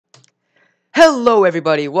Hello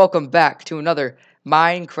everybody, welcome back to another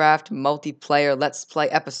Minecraft multiplayer Let's Play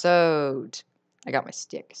episode. I got my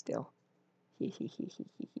stick still. Got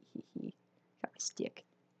my stick.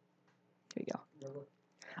 There you go.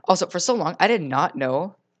 Also, for so long, I did not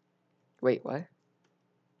know... Wait, what?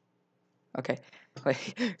 Okay.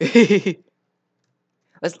 Wait.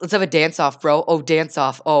 Let's have a dance-off, bro. Oh,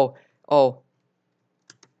 dance-off. Oh.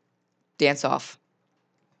 Dance-off.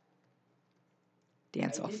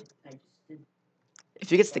 Dance-off.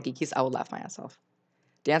 If you get sticky keys, I will laugh my ass off.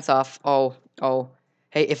 Dance off. Oh.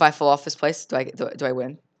 Hey, if I fall off this place, do I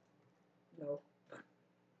win? No.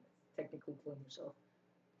 Technically killing yourself.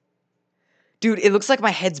 Dude, it looks like my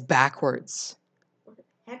head's backwards. What the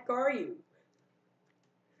heck are you?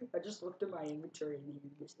 I just looked at my inventory and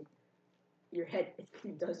your head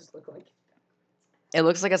does look like It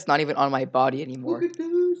looks like it's not even on my body anymore. Look at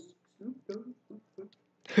this.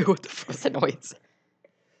 What the fuck is that noise?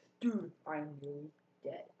 Dude, I'm really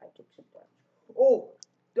dead. I took some damage. Oh,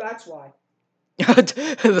 that's why.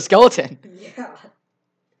 The skeleton. Yeah.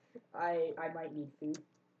 I might need food.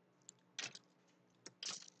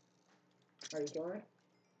 Are you killing it?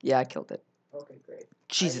 Yeah, I killed it. Okay, great.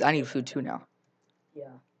 Jesus, I need food too now. Yeah.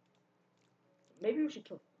 Maybe we should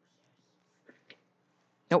kill the horse.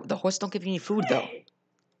 No, the horse don't give you any food though.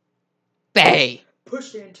 Bay.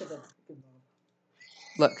 Push it into the freaking mob.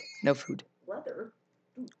 Look, no food. Leather?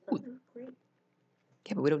 Dude, leather, great.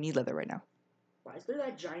 Okay, but we don't need leather right now. Why is there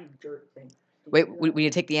that giant dirt thing? Wait, we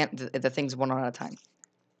need to take the things one at a time.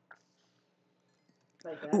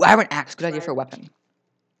 Like that? Ooh, iron axe. Good idea for a weapon.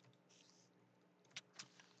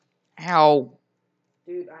 Ow.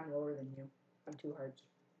 Dude, I'm lower than you. I'm 2 hearts.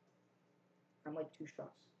 I'm like 2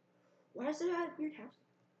 shots. Why is there that weird house?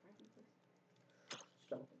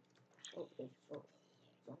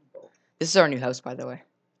 This is our new house, by the way.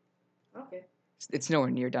 Okay. It's nowhere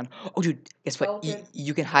near done. Oh, dude, guess what?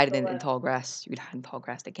 You can hide in tall grass. You can hide in tall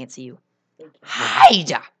grass. They can't see you.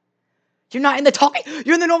 Hide! You're not in the tall...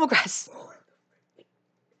 You're in the normal grass.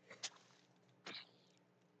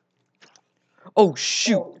 Oh,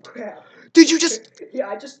 shoot. Oh, crap. Did you just... Yeah,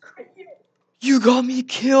 I just... You got me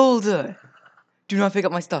killed. Do not pick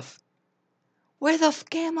up my stuff. Where the f***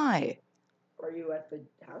 am I? Are you at the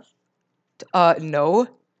house? No.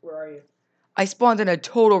 Where are you? I spawned in a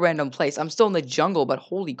total random place. I'm still in the jungle, but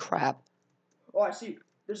holy crap. Oh, I see.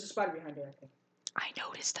 There's a spider behind it, I think. I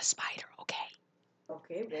noticed the spider, okay.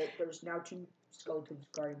 Okay, well, there's now 2 skeletons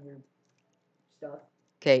guarding your stuff.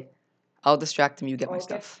 Okay, I'll distract them, you get my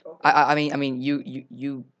stuff. Okay. I mean,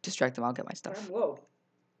 you distract them, I'll get my stuff. I'm low.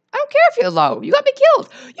 I don't care if you're low. You got me killed.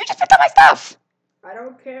 You just picked up my stuff. I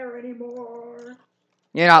don't care anymore.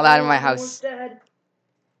 You're not allowed in my I'm house. dead.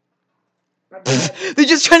 I'm dead. They're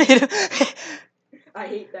just trying to hit him. I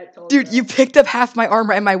hate that tall Dude, grass. you picked up half my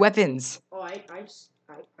armor and my weapons. Oh, I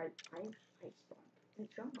spawned in the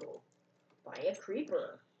jungle by a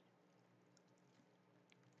creeper.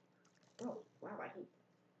 Oh, wow, I hate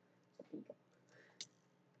people.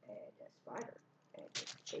 And a spider. And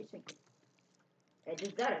it's chasing me. And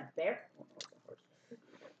is that a bear? Oh, no, it's a horse.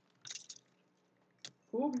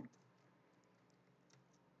 Who?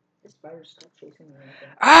 The spider's still chasing me.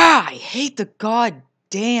 Ah, I hate the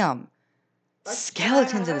goddamn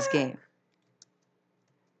skeletons in this game.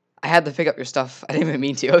 I had to pick up your stuff. I didn't even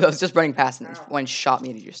mean to. I was just running past and one shot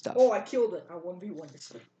me into your stuff. Oh, I killed it. I 1v1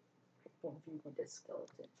 this 1v1 this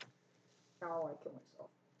skeleton. Now I kill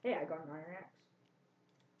myself. Hey, I got an iron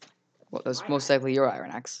axe. Well, that's most likely your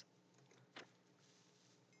iron axe.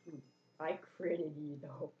 I critted you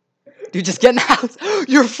though. Dude, just get in the house.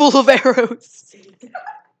 You're full of arrows.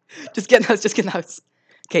 Just get in the house. Just get in the house.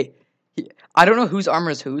 Okay. I don't know whose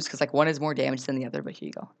armor is whose, because like one is more damaged than the other, but here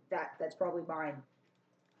you go. That's probably mine.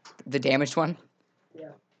 The damaged one? Yeah.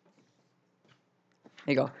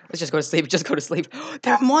 There you go. Let's just go to sleep. Just go to sleep.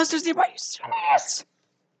 There are monsters nearby. You serious?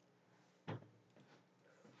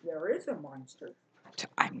 There is a monster.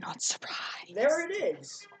 I'm not surprised. There it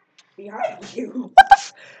is. Behind you. What the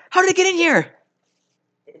f... How did it get in here?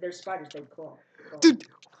 There's spiders, they claw. Dude,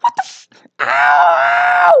 what the f...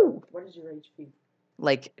 Ow! What is your HP?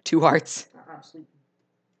 Like 2 hearts. I'm sleeping.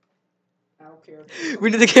 I don't care. We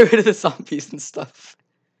need to get rid of the zombies and stuff.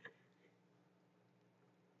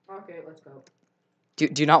 Okay, let's go. Do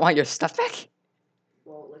you not want your stuff back?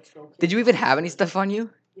 Well, let's go. Did you even have any stuff on you?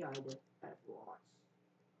 Yeah, I did. I have lots.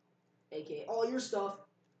 AKA all your stuff.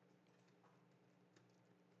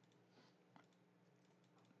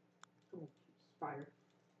 Oh, spider.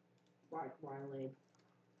 Why leg?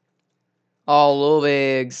 Oh, little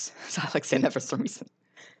bigs. I like saying that for some reason.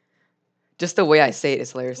 Just the way I say it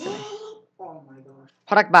is hilarious to me. Oh my gosh.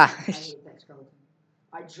 Harakba. I hate that skeleton.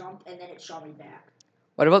 I jumped and then it shot me back.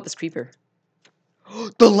 What about this creeper?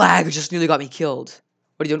 The lag just nearly got me killed.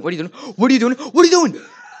 What are you doing? What are you doing? What are you doing? What are you doing?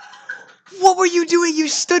 What were you doing? You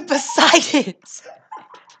stood beside it. It's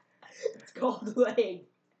called lag.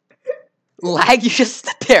 Lag? You just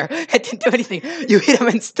stood there. It didn't do anything. You hit him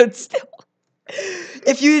and stood still.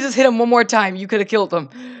 If you just hit him one more time, you could have killed him.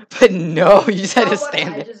 But no, you just had to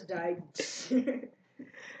stand I there. just died.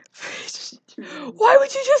 Why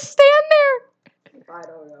would you just stand there? I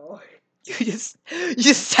don't know. You just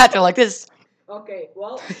sat there like this. Okay,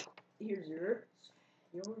 well, here's yours.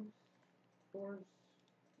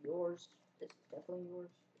 Yours. This is definitely yours.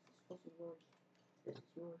 This is yours. This is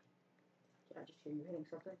yours. Did I just hear you hitting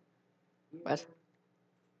something? Here, What?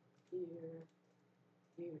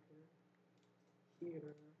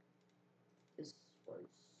 Here. This was.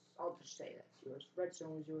 I'll just say that's yours.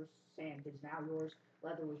 Redstone was yours. Sand is now yours.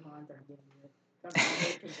 Leather was mine, but I'm giving you it.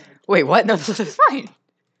 Wait, what? No, this is fine.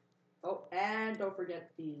 Oh, and don't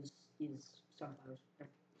forget these sunflowers.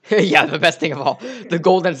 Yeah, the best thing of all. The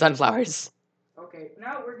golden sunflowers. Okay,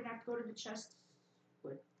 now we're gonna have to go to the chest.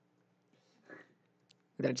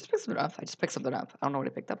 Did I just pick something up? I just picked something up. I don't know what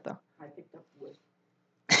I picked up, though. I picked up wood.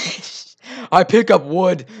 I pick up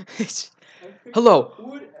wood. Hello.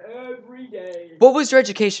 Wood every day. What was your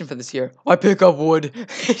education for this year? I pick up wood.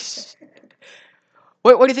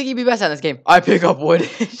 What do you think you'd be best at in this game? I pick up wood.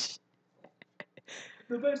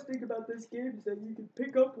 The best thing about this game is that you can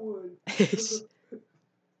pick up wood.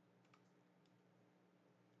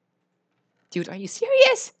 Dude, are you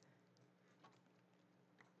serious?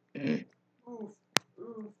 Oof.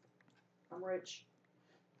 I'm rich.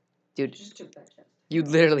 Dude, Just took that chest. you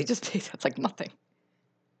literally just picked up like nothing.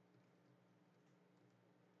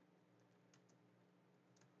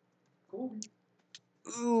 Cool.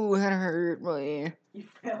 Ooh, that hurt, boy. You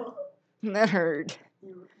fell. That hurt.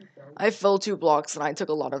 You fell. I fell 2 blocks and I took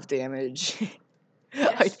a lot of damage.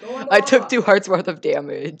 Yes, go in the I took lava. 2 hearts worth of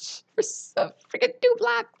damage. For some freaking 2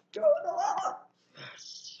 blocks. Go in the lava.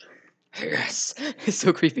 Yes. It's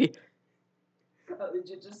so creepy. You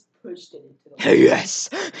just pushed it into the lava. Yes.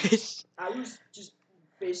 I was just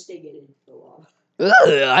fisting it into the lava. Ugh,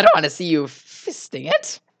 I don't want to see you fisting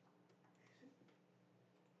it.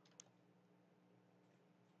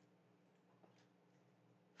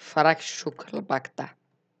 Frakshuklabakta.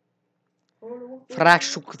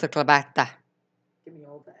 Frakshuklabakta. Give me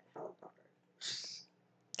all that helicopter.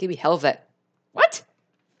 Give me Helvet. What?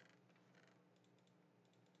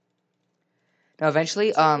 Now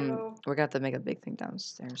eventually, we're gonna have to make a big thing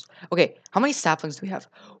downstairs. Okay, how many saplings do we have?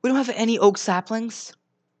 We don't have any oak saplings.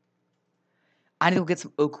 I need to go get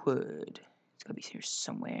some oak wood. It's gotta be here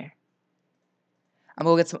somewhere. I'm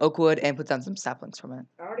gonna go get some oak wood and put down some saplings from it.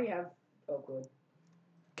 I already have oak wood.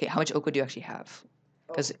 Okay, how much oak wood do you actually have?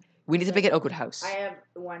 Because Oh, we need to make an oak wood house. I have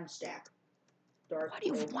 1 stack. Dark Why do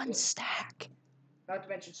you have oak 1 wood. stack? Not to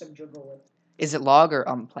mention some jungle wood. Is it log or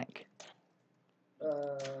plank?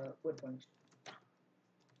 Wood planks.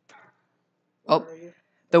 Oh. Where are you?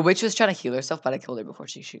 The witch was trying to heal herself, but I killed her before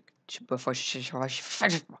she could take the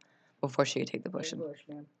potion. English,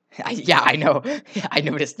 man. Yeah, I know. I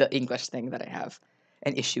noticed the English thing that I have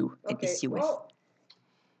an issue with. Well,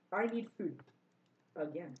 I need food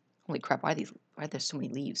again. Holy crap! Why are there so many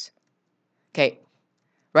leaves? Okay,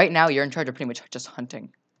 right now you're in charge of pretty much just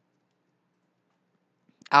hunting.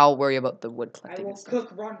 I'll worry about the wood I collecting. will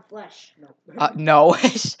cook raw flesh. No. No,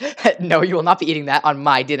 no, you will not be eating that on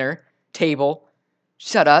my dinner table.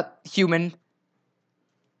 Shut up, human.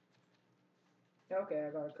 Okay,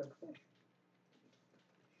 I gotta cook fish.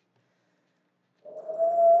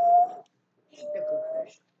 Eat the cooked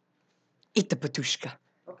fish. Eat the patushka.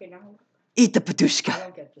 Okay, now Eat the I patushka.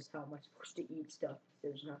 don't get just how am I supposed to eat stuff.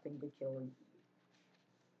 There's nothing to kill and eat.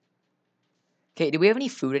 Okay, do we have any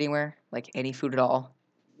food anywhere? Like any food at all?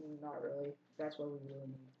 Not really. That's what we really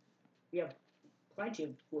need. We have plenty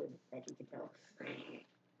of wood, as you can tell.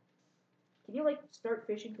 Can you, like, start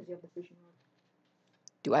fishing because you have the fishing rod?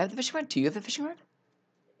 Do I have the fishing rod? Do you have the fishing rod?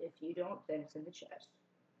 If you don't, then it's in the chest.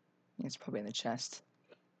 It's probably in the chest.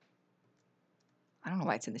 I don't know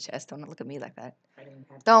why it's in the chest. Don't look at me like that. I didn't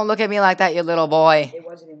have Don't look at me like that, you little boy. It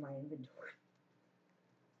wasn't in my inventory.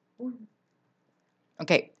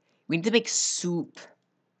 Okay, we need to make soup.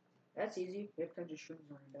 That's easy. We have tons of shrooms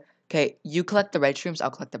lined up. Okay, you collect the red shrooms,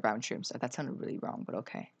 I'll collect the brown shrooms. That sounded really wrong, but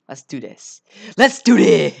okay. Let's do this. Let's do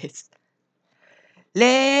this!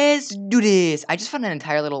 Let's do this! I just found an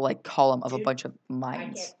entire little, like, column of a Dude, bunch of I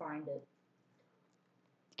mines. can't find it.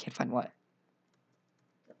 Can't find what?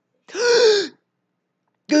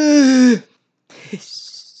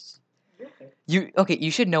 You okay,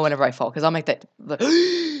 you should know whenever I fall, because I'll make that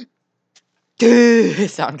duh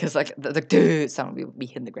sound, because like the duh sound would be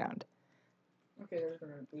hitting the ground. Okay, there's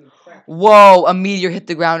gonna be crap. Whoa, a meteor hit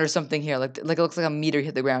the ground or something here. Like it looks like a meteor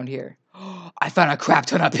hit the ground here. I found a crap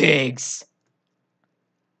ton of pigs.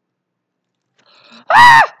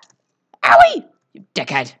 Ah! Owie! You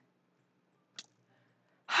dickhead.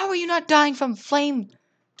 How are you not dying from flame?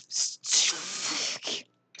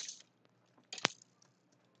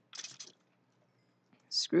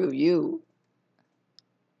 Screw you.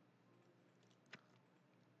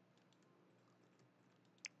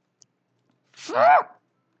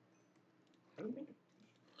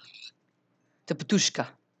 The Patushka.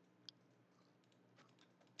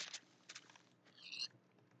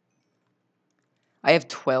 I have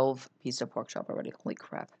 12 pieces of pork chop already. Holy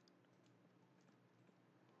crap.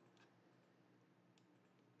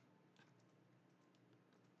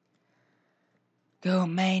 Go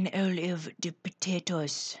mine all of the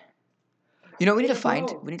potatoes. You know what we need to find?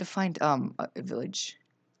 Potato. We need to find a village.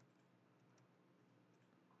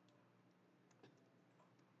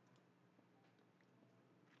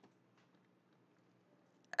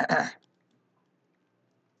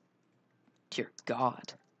 Dear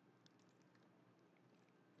God.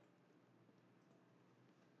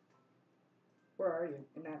 Where are you?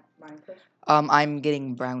 In that mine place? I'm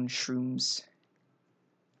getting brown shrooms.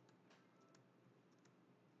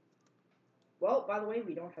 Well, by the way,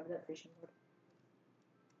 we don't have that fishing rod.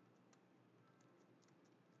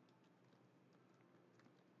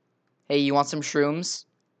 Hey, you want some shrooms?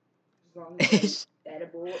 As long as it's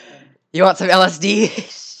edible and... You want some LSD?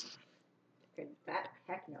 Okay, that,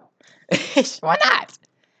 heck no. Why not?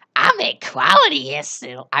 I'm a quality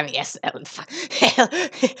SLD.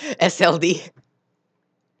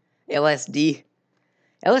 LSD.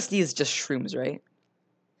 LSD is just shrooms, right?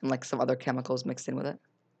 And like some other chemicals mixed in with it.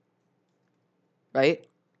 Right?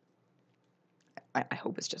 I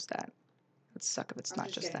hope it's just that. It would suck if it's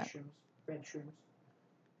not just that. Shrooms. Red shrooms.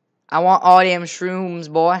 I want all them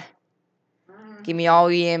shrooms, boy. Give me all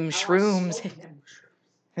them shrooms.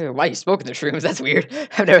 Why are you smoking the shrooms? That's weird.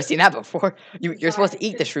 I've never seen that before. You're supposed to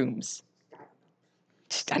eat the shrooms.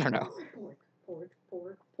 I don't know.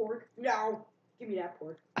 Pork. No. Give me that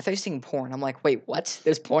pork. I thought you were saying porn. I'm like, wait, what?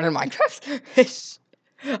 There's porn in Minecraft?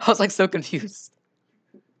 I was like so confused.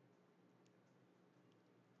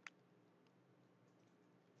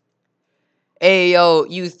 Hey, yo,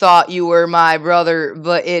 you thought you were my brother,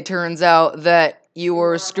 but it turns out that you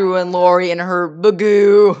were screwing Lori and her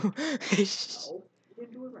bagoo. No, you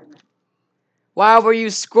didn't do it right now. Why were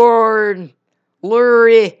you screwing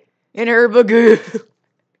Lori and her bagoo? Ooh,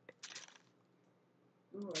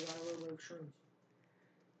 I got a little bit of shrooms.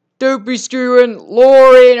 Don't be screwing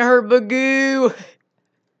Lori and her bagoo.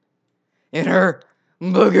 And her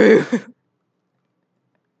bagoo.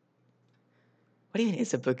 What even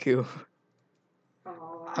is a bagoo?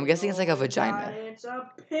 Oh, I'm guessing it's like a vagina. God, it's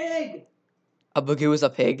a pig. A bagoo is a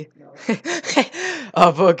pig? No.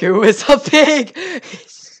 A bagoo is a pig!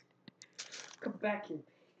 Come back here.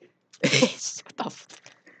 What the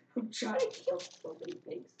I'm trying to kill so many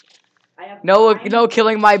pigs. I have no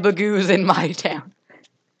killing my bagoos in my town.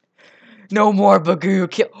 No more bagoo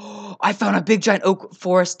kill. I found a big giant oak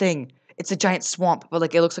forest thing. It's a giant swamp, but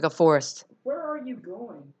like it looks like a forest. Where are you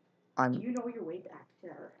going? Do you know your way back to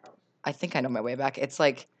our house? I think I know my way back. It's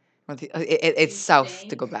like it's south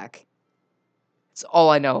to go back. It's all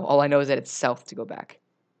I know. All I know is that it's south to go back.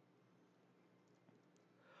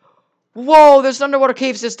 Whoa, there's an underwater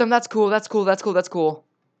cave system. That's cool. That's cool. That's cool. That's cool.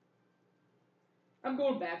 I'm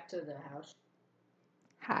going back to the house.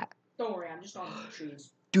 Hat. Don't worry, I'm just on the trees.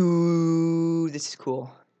 Dude, this is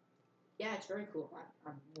cool. Yeah, it's very cool.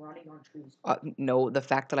 I'm running on trees. No, the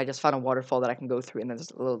fact that I just found a waterfall that I can go through and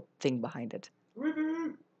there's a little thing behind it.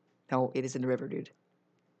 River. No, it is in the river, dude.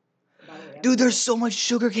 By the way, Dude, there's so much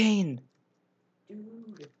sugarcane.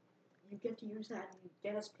 Dude, you get to use that and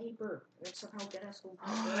get us paper. And somehow get us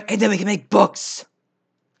And then we can make books.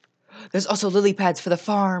 There's also lily pads for the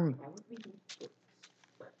farm. Why would we do this?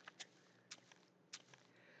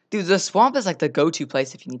 Dude, the swamp is like the go-to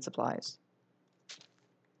place if you need supplies.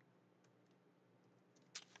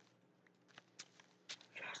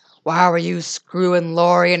 Why were you screwing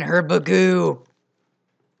Lori and her bagoo?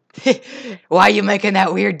 Why are you making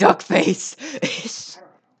that weird duck face? I don't know.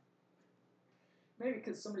 Maybe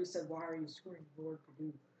because somebody said, why are you screwing Lord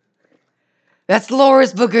Bagoo? That's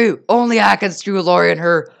Laura's bagoo. Only I can screw Lori and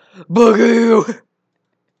her bagoo.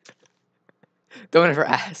 Don't ever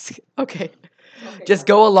ask. Okay. Just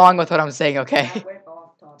go along with what I'm saying, okay? That went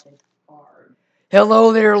off topic hard.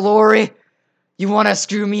 Hello there, Lori. You want to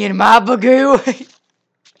screw me in my bagoo?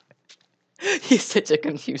 He's such a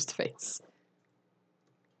confused face.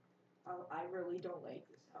 I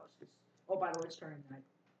Oh, by the way, it's turning night.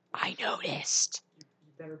 I noticed. You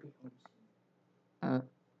better be home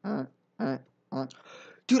soon.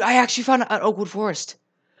 Dude, I actually found an oakwood forest.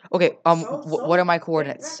 Okay, what are my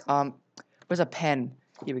coordinates? Where's a pen?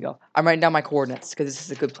 Here we go. I'm writing down my coordinates because this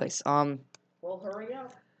is a good place. Well, hurry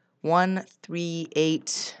up.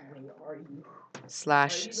 138 Where are you?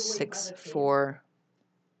 /64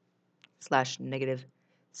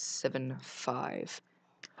 /-75.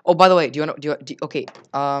 Oh, by the way, do you want to okay,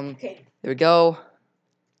 Okay, there we go.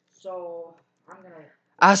 so I'm gonna.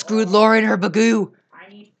 I screwed Laura in her bagoo. I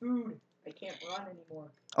need food. I can't run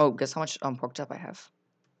anymore. Oh, guess how much pork chop I have?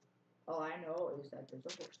 All I know is that there's a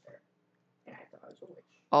horse there, and I thought it was a witch.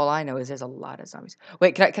 All I know is there's a lot of zombies.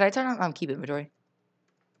 Wait, can I turn on keep inventory?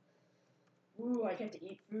 Ooh, I get to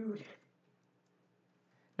eat food.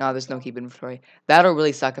 No, there's no keep inventory. That'll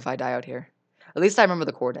really suck if I die out here. At least I remember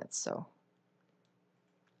the coordinates, so.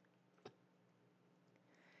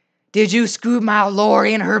 Did you screw my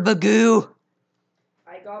Lori in her bagoo?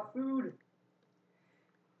 I got food.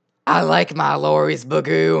 I like my Lori's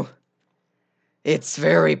bagoo. It's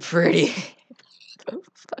very pretty. What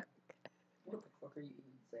the fuck are you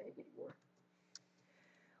even saying anymore?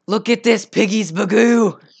 Look at this piggy's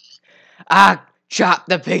bagoo. I chopped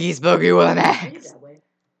the piggy's bagoo with an Made axe. that way.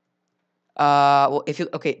 Well, if you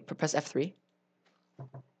press F3.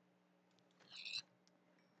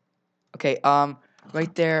 Okay,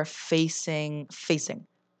 right there, facing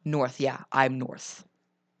north. Yeah, I'm north.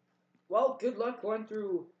 Well, good luck going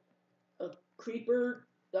through a creeper.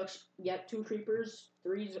 Yeah, 2 creepers,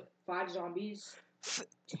 5 zombies.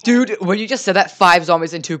 Dude, when you just said that, 5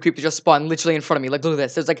 zombies and 2 creepers just spawned literally in front of me. Like, look at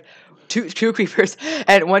this. There's like two creepers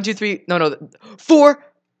and 1, 2, 3. No, 4.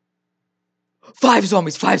 5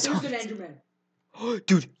 zombies. 5 There's zombies. an Enderman.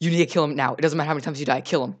 Dude, you need to kill him now. It doesn't matter how many times you die.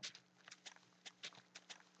 Kill him.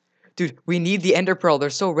 Dude, we need the Ender Pearl. They're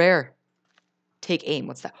so rare. Take aim.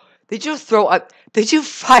 What's that? Did you throw up? Did you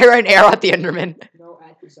fire an arrow at the Enderman? No,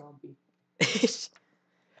 at the zombie.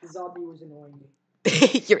 The zombie was annoying me.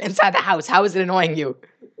 You're inside the house. How is it annoying you?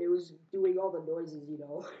 It was doing all the noises, you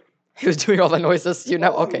know. He was doing all the noises, you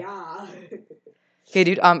know? Oh, Okay. Yeah. Okay,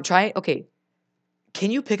 dude, try, okay.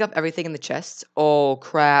 Can you pick up everything in the chests? Oh,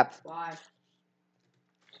 crap. Why?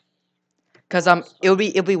 Because, it'll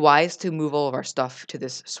be wise to move all of our stuff to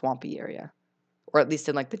this swampy area. Or at least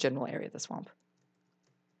in, like, the general area of the swamp.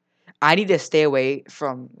 I need to stay away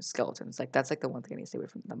from skeletons. Like, that's, like, the one thing I need to stay away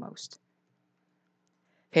from the most.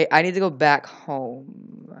 Okay, I need to go back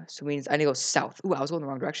home. So means I need to go south. Ooh, I was going the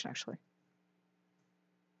wrong direction, actually.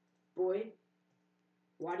 Boy,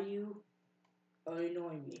 why do you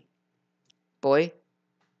annoy me? Boy,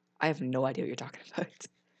 I have no idea what you're talking about.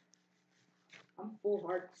 I'm full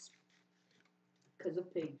hearts because of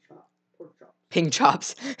pork chops. Ping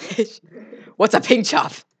chops. What's a ping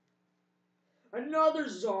chop? Another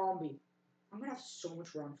zombie. I'm gonna have so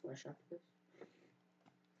much rotten flesh after this.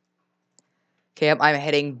 Okay, I'm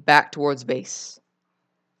heading back towards base.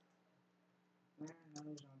 Another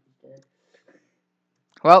zombie's dead.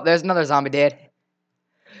 Well, there's another zombie dead.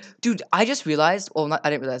 Dude, I just realized, well, I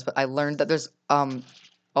didn't realize, but I learned that there's, oh,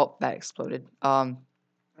 that exploded. I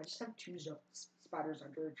just have 2 spiders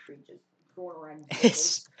under a tree just going around. in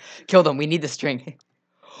circles. Kill them, we need the string.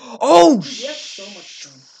 Oh, Dude, we have so much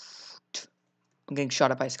string. I'm getting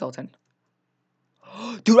shot at by a skeleton.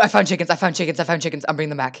 Dude, I found chickens. I'm bringing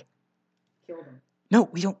them back. Kill them. No,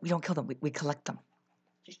 we don't kill them. We collect them.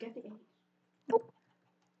 Just get the eggs. Nope.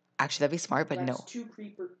 Actually, that'd be smart, but That's no. 2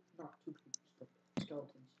 creepers, not 2 creepers, but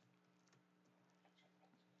skeletons.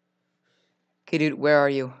 Okay, dude, where are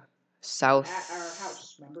you? South. At our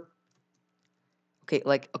house, remember? Okay,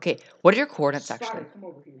 okay. What are your coordinates, Spider, actually? come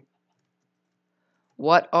over here.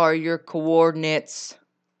 What are your coordinates?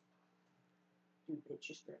 Dude, it's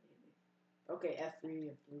just right here. Okay,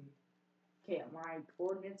 F3. Okay, my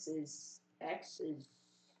coordinates is X is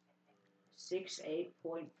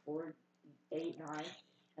 68.489,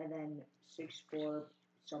 and then 64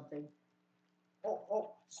 something.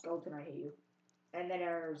 Oh, skeleton, I hate you. And then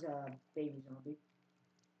there's a baby zombie.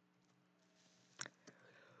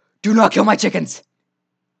 Do not kill my chickens!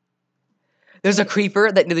 There's a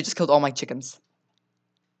creeper that nearly just killed all my chickens.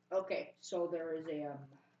 Okay, so there is a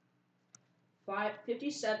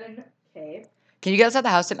 57K. Can you get outside the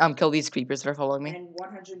house and kill these creepers that are following me? And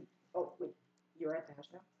 100. Oh wait, you're at the house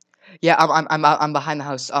now. Yeah, I'm behind the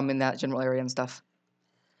house. In that general area and stuff.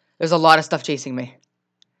 There's a lot of stuff chasing me.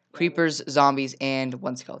 Creepers, zombies, and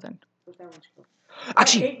 1 skeleton. What's that one skeleton?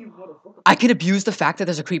 Actually, I hate you, motherfucker. I can abuse the fact that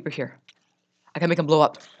there's a creeper here. I can make him blow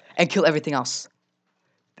up and kill everything else.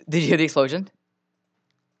 Did you hear the explosion?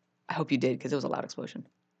 I hope you did, because it was a loud explosion.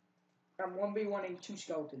 I'm 1v1ing 2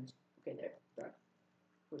 skeletons. Okay, there.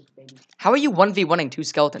 Where's the baby? How are you 1v1ing 2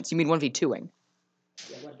 skeletons? You mean 1v2ing?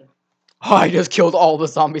 Yeah, whatever. Oh, I just killed all the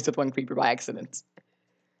zombies with 1 creeper by accident.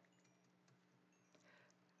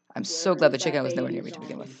 I'm so glad the chicken was nowhere near me to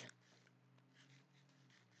begin with.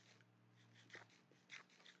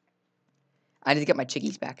 I need to get my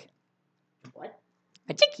chickies back. What?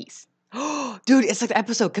 My chickies. Oh, dude, it's like the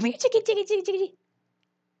episode. Come here, chickie, chickie, chickie, chickie.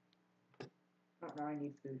 Oh, no, I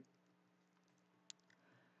need food.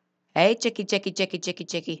 Hey, chickie, chickie, chickie, chickie,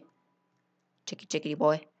 chickie. Chickie, chickie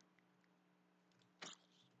boy.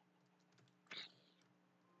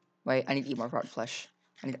 Wait, I need to eat more rotten flesh.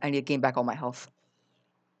 I need to gain back all my health.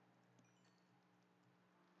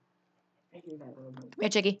 I hear that little Come here,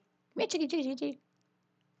 chickie. Come here, chickie, chickie, chickie.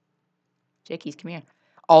 Chickies, come here.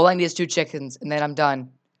 All I need is 2 chickens, and then I'm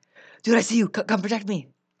done. Dude, I see you. Come protect me.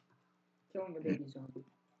 killing a baby zombie.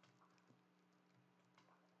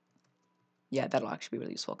 Yeah, that'll actually be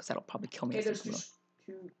really useful, because that'll probably kill me. Okay, there's just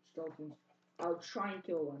 2 skeletons. I'll try and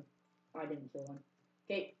kill one. I didn't kill one.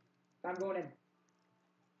 Okay, I'm going in.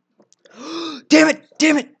 Damn it!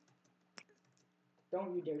 Damn it!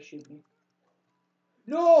 Don't you dare shoot me.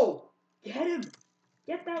 No! Get him!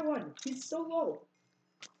 Get that one! He's so low.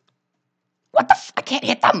 What the I can't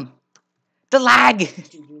hit them! The lag!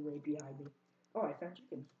 Dude, you're right behind me. Oh, I found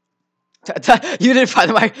chickens. You didn't find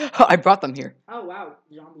them. I brought them here. Oh, wow.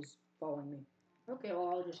 Zombies following me. Okay, well,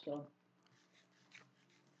 I'll just kill him.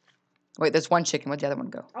 Wait, there's 1 chicken. Where'd the other one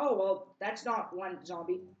go? Oh, well, that's not one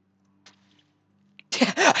zombie.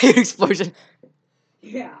 I hear an explosion.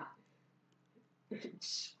 Yeah.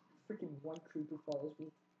 Freaking 1 creeper follows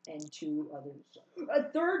me, and 2 others. A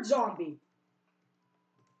 3rd zombie!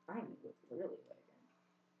 I'm really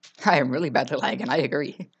lagging. I am really badly lagging. I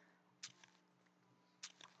agree.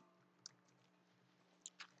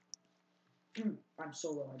 I'm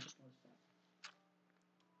so low, I just noticed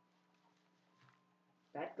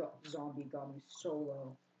that. Zombie got me so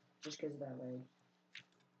low, just because of that lag.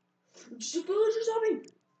 Just a villager zombie!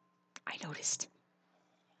 I noticed.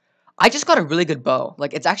 I just got a really good bow.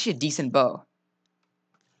 Like, it's actually a decent bow.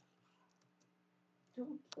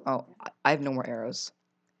 Oh, I have no more arrows.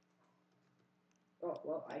 Oh,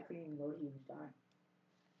 well, I couldn't even know he was dying.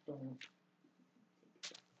 Don't.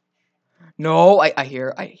 No, I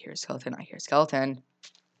hear skeleton. I hear skeleton.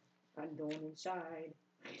 I'm going inside.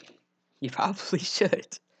 You probably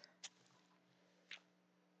should.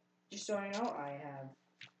 Just so I know, I have.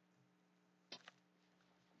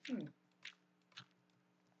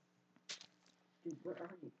 Dude, where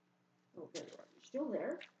are you? Oh, there you are. You still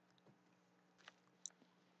there?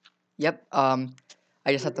 Yep. I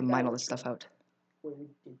just have to Where did mine that all this witch stuff go? out. Where did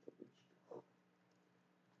the witch go?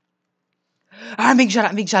 I'm being shot at.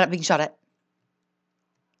 I'm being shot at. Being shot at.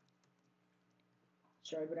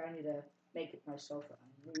 Sorry, but I need to make it myself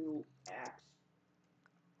a new axe.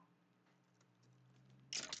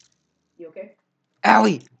 You okay?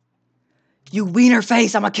 Owie! You wiener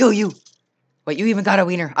face! I'ma kill you! Wait, you even got a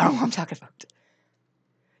wiener? I don't know what I'm talking about.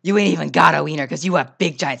 You ain't even got a wiener because you a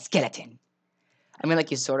big giant skeleton. I mean,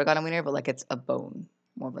 like, you sort of got a wiener, but, like, it's a bone.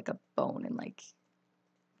 More of, like, a bone and, like...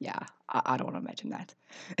 Yeah, I don't want to imagine that.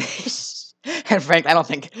 And Frank, I don't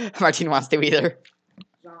think Martine wants to either.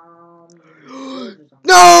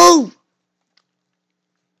 No!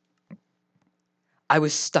 I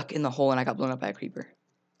was stuck in the hole and I got blown up by a creeper.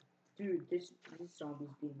 Dude, these zombies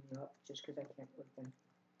beat me up just because I can't click them.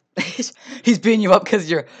 He's beating you up because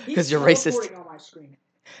you're racist. Teleporting on my screen.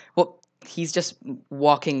 Well, he's just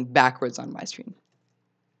walking backwards on my screen.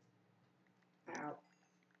 Ow.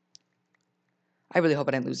 I really hope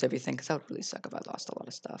I didn't lose everything because that would really suck if I lost a lot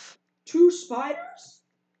of stuff. 2 spiders?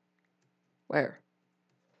 Where?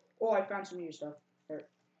 Oh, I found some new stuff. There.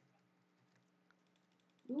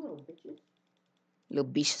 You little bitches. Little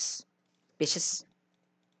bitches. Bitches.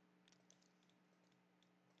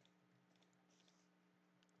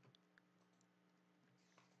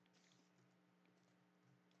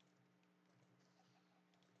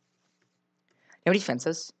 You have any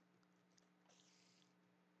fences?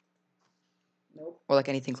 Nope. Or like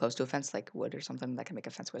anything close to a fence, like wood or something that I can make a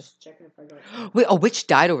fence with? Just checking if I got. Wait, a witch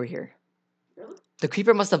died over here. Really? The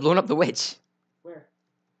creeper must have blown up the witch. Where?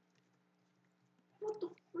 What the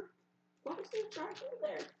frick? Why was there a giant hole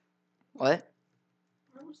there? What?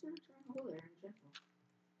 Why was there a giant hole there in general?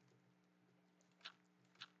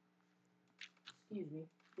 Excuse me.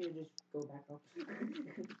 You just go back up.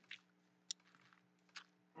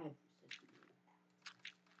 I have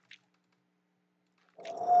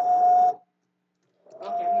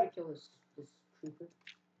Okay, I'm gonna kill this creeper.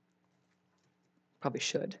 Probably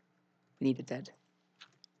should. We need it dead.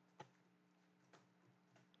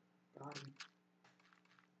 Got him.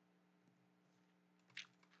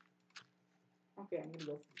 Okay, I'm gonna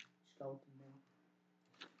go for skeleton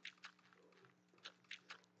now.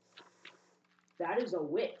 That is a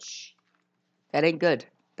witch. That ain't good.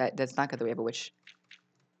 That's not good that we have a witch.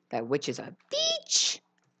 That witch is a bitch.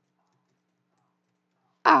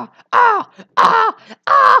 Ah, ah, ah,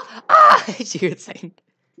 ah, ah. Did you hear it saying?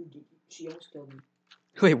 Dude, she almost killed me.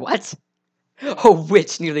 Wait, what? Oh,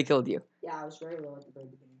 witch nearly killed you. Yeah, I was very low at the very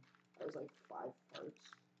beginning. I was like 5 hearts.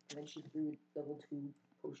 And then she threw level 2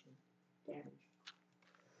 potion damage.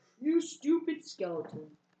 You stupid skeleton.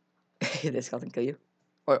 Did the skeleton kill you?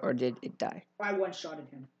 Or did it die? I one-shotted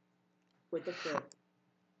him. With a crit.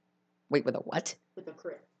 Wait, with a what? With a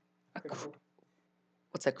crit. Critical.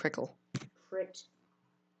 What's a crickle? Crit.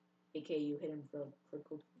 AKA you hit him for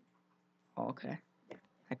critical. Oh, okay.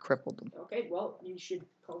 I crippled him. Okay, well, you should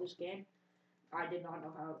call this game. I did not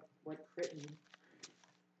know what crit means.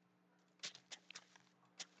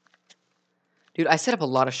 Dude, I set up a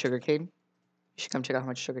lot of sugarcane. You should come check out how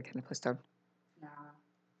much sugarcane I placed down. Nah.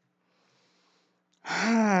 We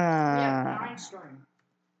have 9 string.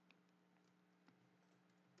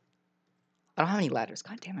 I don't have any ladders.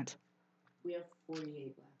 God damn it. We have 48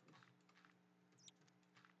 ladders.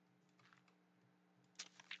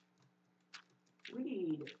 We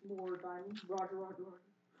need more diamonds. Roger, Roger, Roger.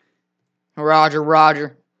 Roger,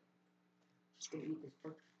 Roger. Just gonna eat this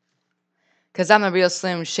first. Cause I'm a real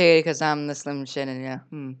Slim Shady, cause I'm the Slim Shady, yeah.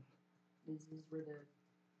 This is where the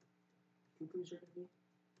poo-poos are gonna be.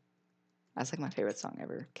 That's like my favorite song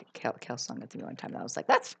ever. Kel sung it to me one time, and I was like,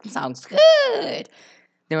 that sounds good.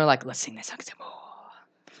 They were like, let's sing that song some more.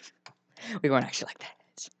 We weren't actually like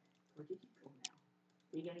that. Where did you go now?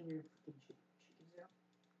 Are you getting your freaking chickens out?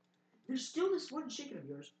 There's still this one chicken of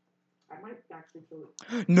yours. I might actually kill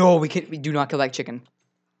it. No, we do not kill that chicken.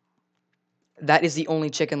 That is the only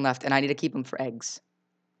chicken left, and I need to keep them for eggs.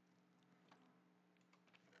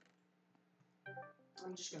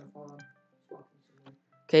 I'm just gonna follow him.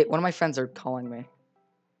 Okay, one of my friends are calling me.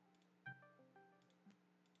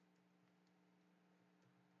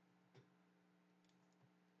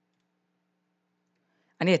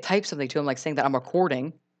 I need to type something to him, like saying that I'm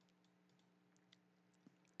recording.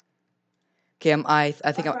 Okay, I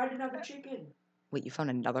think I found another chicken. Wait, you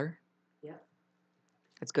found another? Yeah.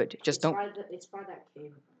 That's good. Just don't. It's by that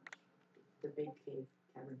cave. The big cave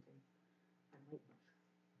cavern thing.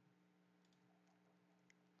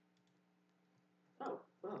 Oh,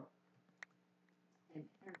 well.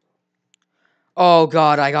 Oh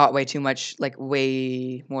god, I got way too much, like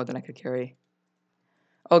way more than I could carry.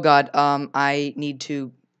 Oh god, I need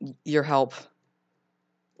your help.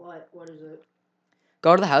 What? What is it?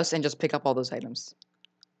 Go to the house and just pick up all those items.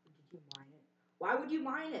 Did you mine it? Why would you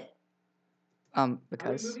mine it?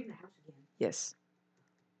 Because. Are we moving the house again? Yes.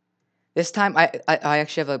 This time, I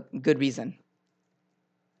actually have a good reason.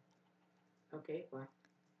 Okay, why?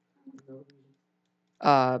 No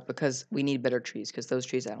reason. Because we need better trees. Because those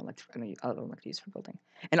trees I don't like to use for building.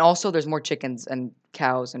 And also, there's more chickens and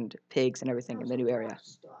cows and pigs and everything in the new area.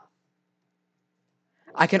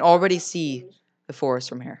 I can already see the forest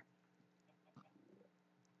from here.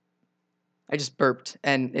 I just burped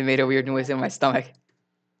and it made a weird noise in my stomach.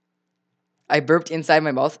 I burped inside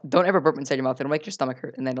my mouth. Don't ever burp inside your mouth. It'll make your stomach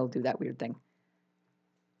hurt and then it'll do that weird thing.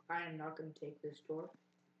 I am not going to take this door.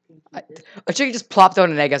 A chicken just plopped out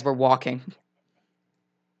an egg as we're walking.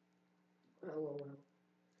 LOL.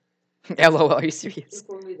 LOL, are you serious? If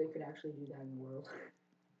only they could actually do that in the world.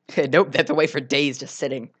 Nope, they have to wait for days just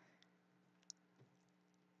sitting.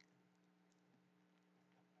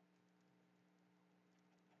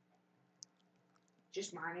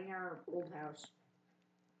 Just mining our old house.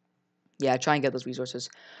 Yeah, try and get those resources.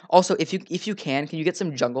 Also, if you can you get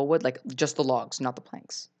some jungle wood, like just the logs, not the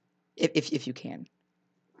planks, if you can.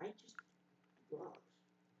 Why just logs?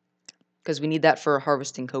 Because we need that for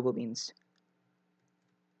harvesting cocoa beans.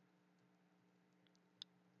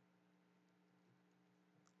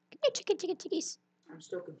 Come here, chickies. I'm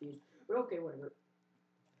still confused, but okay, whatever.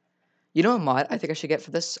 You know a mod I think I should get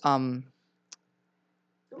for this?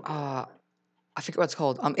 I forget what it's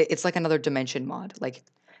called. It's like another dimension mod. Like,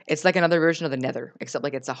 it's like another version of the Nether, except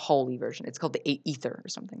like it's a holy version. It's called the Ether or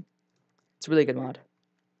something. It's a really good mod.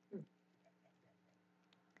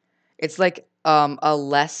 It's like a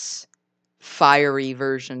less fiery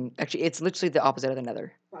version. Actually, it's literally the opposite of the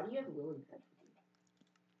Nether. Why do you have a lily pad?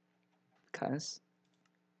 Because.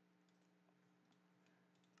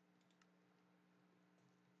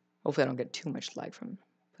 Hopefully I don't get too much lag from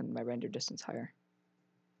my render distance higher.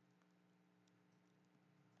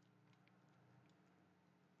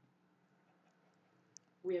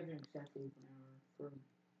 We have exactly an hour from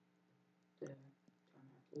the time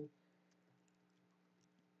I leave.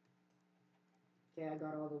 Okay, I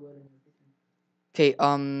got all the wood and everything. Okay,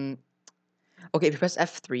 okay, if you press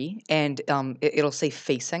F3 and it'll say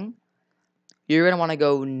facing, you're gonna want to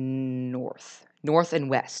go north, north and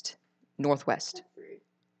west, northwest. F3.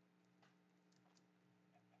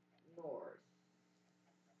 North.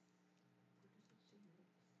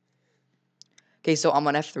 Okay, so I'm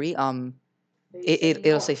on F3. Facing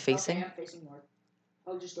It'll say north. facing Okay, I'm facing north.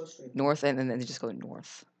 I'll just go straight. north, and then just go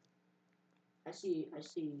north. I see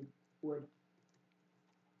wood.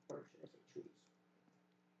 Or should I say trees?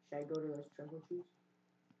 Should I go to those jungle trees?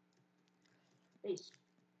 Face.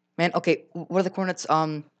 Man, okay, what are the coordinates?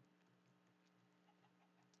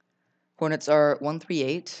 Coordinates are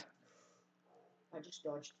 138. I just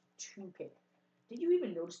dodged 2 caves. Did you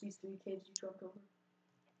even notice these 3 caves you jumped over?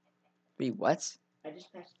 Wait, what? I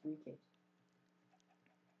just passed 3 caves.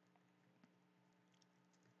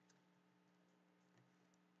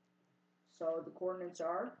 So the coordinates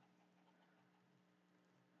are?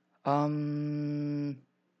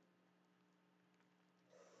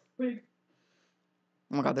 Big.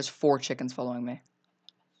 Oh my god, there's 4 chickens following me.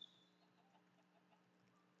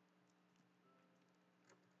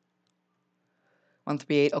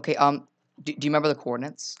 138. Okay, do you remember the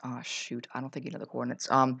coordinates? Oh shoot, I don't think you know the coordinates.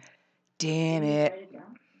 Damn Did you it. write it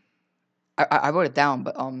down? I wrote it down,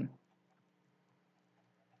 but okay,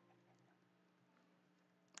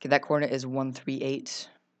 that coordinate is 138.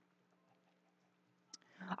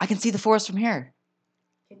 I can see the forest from here.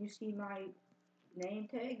 Can you see my name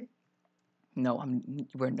tag? No,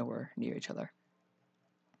 we're nowhere near each other.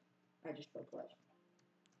 I just felt twice.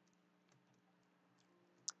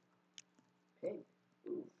 Pig.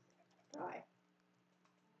 Ooh. Die.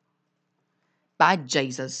 Bye,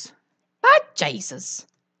 Jesus. Bye, Jesus.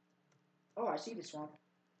 Oh, I see the swamp.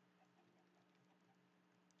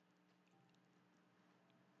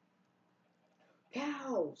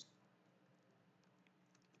 Cows!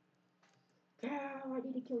 Cow, I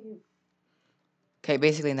need to kill you. Okay,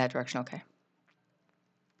 basically in that direction, okay.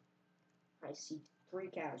 I see 3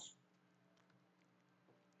 cows.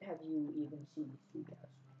 Have you even seen 3 cows?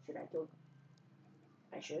 Should I kill them?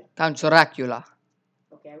 I should. Count Dracula.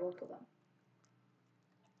 Okay, I will kill them.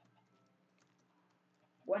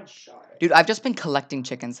 One shot. Dude, I've just been collecting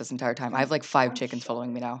chickens this entire time. I have like 5 One chickens shot.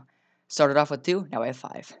 following me now. Started off with 2, now I have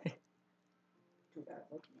 5. Too bad,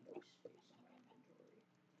 like no space in my inventory.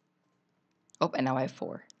 Oh, and now I have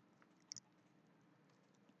 4.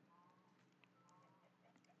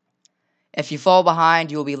 If you fall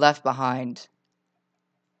behind, you will be left behind.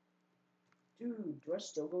 Dude, do I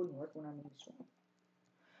still go north when I'm in the swamp?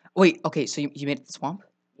 Wait, okay, so you made it to the swamp?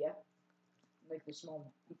 Yeah. Like the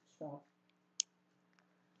small swamp.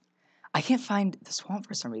 I can't find the swamp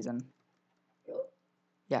for some reason. Really?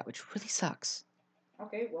 Yeah, which really sucks.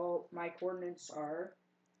 Okay, well, my coordinates are...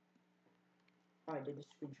 Oh, I did a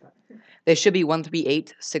screenshot. They should be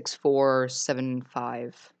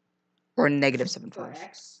 1386475 or negative For 75.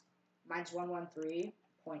 X, mine's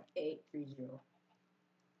 113.830.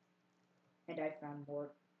 And I found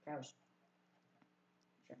more cows.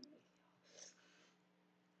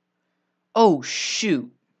 Oh shoot!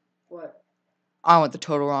 What? I went the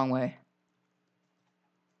total wrong way.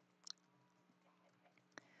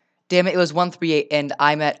 Damn it! It was 138, and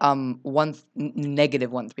I'm at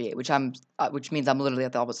negative 138, which means I'm literally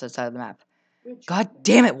at the opposite side of the map. Which God one?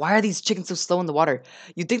 damn it! Why are these chickens so slow in the water?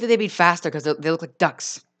 You'd think that they'd be faster because they look like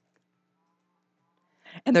ducks,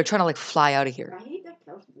 and they're trying to like fly out of here. I hate that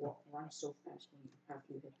cows run so fast when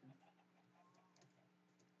after you hit them.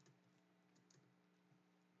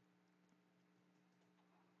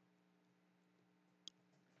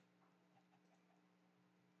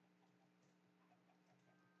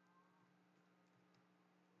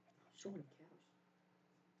 So many cows.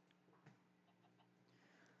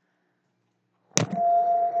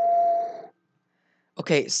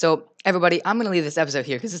 Okay, so everybody, I'm gonna leave this episode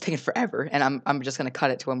here because it's taking forever, and I'm just gonna cut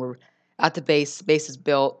it to when we're at the base. Base is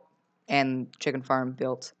built, and chicken farm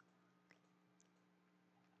built.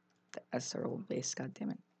 That's our old base. God damn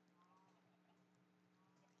it.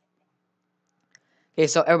 Okay,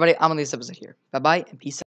 so everybody, I'm gonna leave this episode here. Bye bye and peace out.